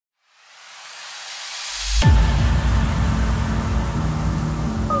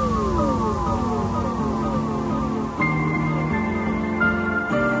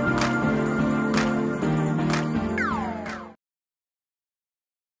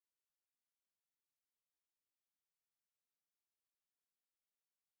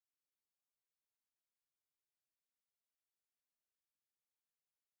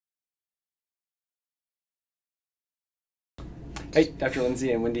Hey, Dr.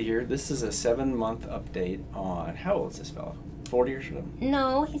 Lindsey and Wendy here. This is a 7-month update on, how old is this fellow? 40 or something?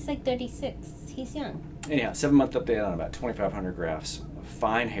 No, he's like 36. He's young. Anyhow, 7-month update on about 2,500 grafts of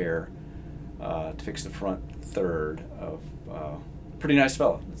fine hair to fix the front third of pretty nice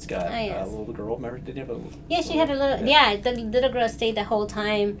fellow. It's got a little girl. Remember, did you have a little? Yeah, she had a little. Yeah, the little girl stayed the whole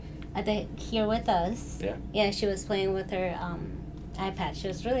time here with us. Yeah. Yeah, she was playing with her iPad. She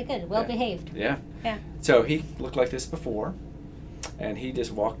was really good, well behaved. Yeah. Yeah. So he looked like this before, and he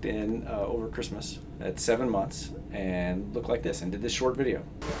just walked in over Christmas at 7 months and looked like this and did this short video.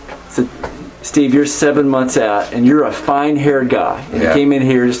 So, Steve, you're 7 months out, and you're a fine-haired guy. And you came in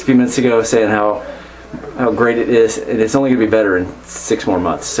here just a few minutes ago saying how great it is, and it's only going to be better in 6 more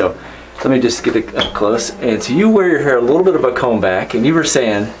months. So let me just get it up close. And so you wear your hair a little bit of a comb back, and you were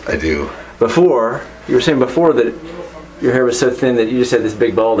saying I do. Before that your hair was so thin that you just had this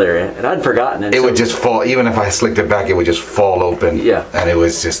big bald area, and I'd forgotten it. It would just fall, even if I slicked it back, it would just fall open. Yeah. And it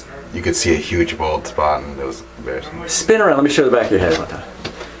was just, you could see a huge bald spot, and it was embarrassing. Spin around, let me show the back of your head one time.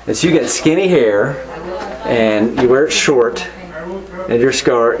 And so you got skinny hair, and you wear it short, and your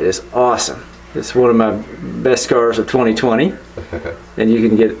scar is awesome. It's one of my best scars of 2020, and you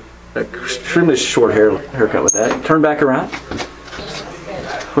can get an extremely short haircut with that. Turn back around.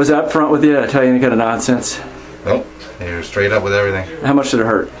 Was I up front with you? Did I tell you any kind of nonsense? Nope. You're straight up with everything. How much did it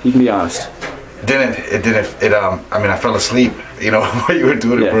hurt? You can be honest. It didn't. I mean, I fell asleep, while you were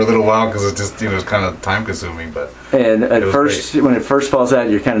doing it for a little while, because it's just, it's kind of time consuming, but. And at first, when it first falls out,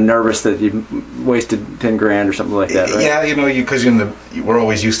 you're kind of nervous that you wasted 10 grand or something like that, right? Yeah, because we're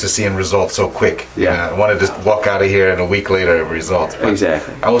always used to seeing results so quick. Yeah. I wanted to walk out of here and a week later results. But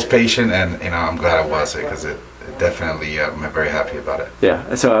exactly. I was patient, and I'm glad I was, because it definitely, I'm very happy about it.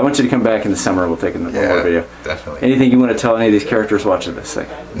 Yeah, so I want you to come back in the summer. We'll take one more video. Definitely. Anything you want to tell any of these characters watching this thing?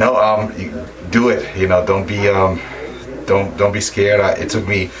 No, do it. Don't be scared. It took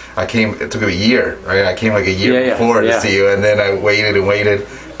me a year, right? I came like a year before to see you, and then I waited and waited.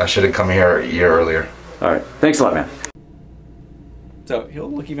 I should have come here a year earlier. All right, thanks a lot, man. So he'll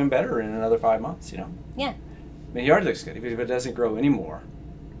look even better in another 5 months, Yeah. I mean, he already looks good. If it doesn't grow anymore,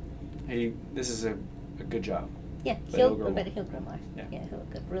 this is a good job. Yeah, he'll grow more. Yeah, he'll look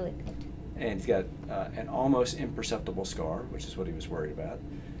good, really good. And he's got an almost imperceptible scar, which is what he was worried about.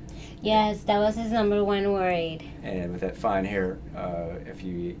 Yes, that was his #1 worried. And with that fine hair,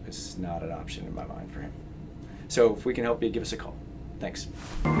 FUE is not an option in my mind for him. So if we can help you, give us a call. Thanks.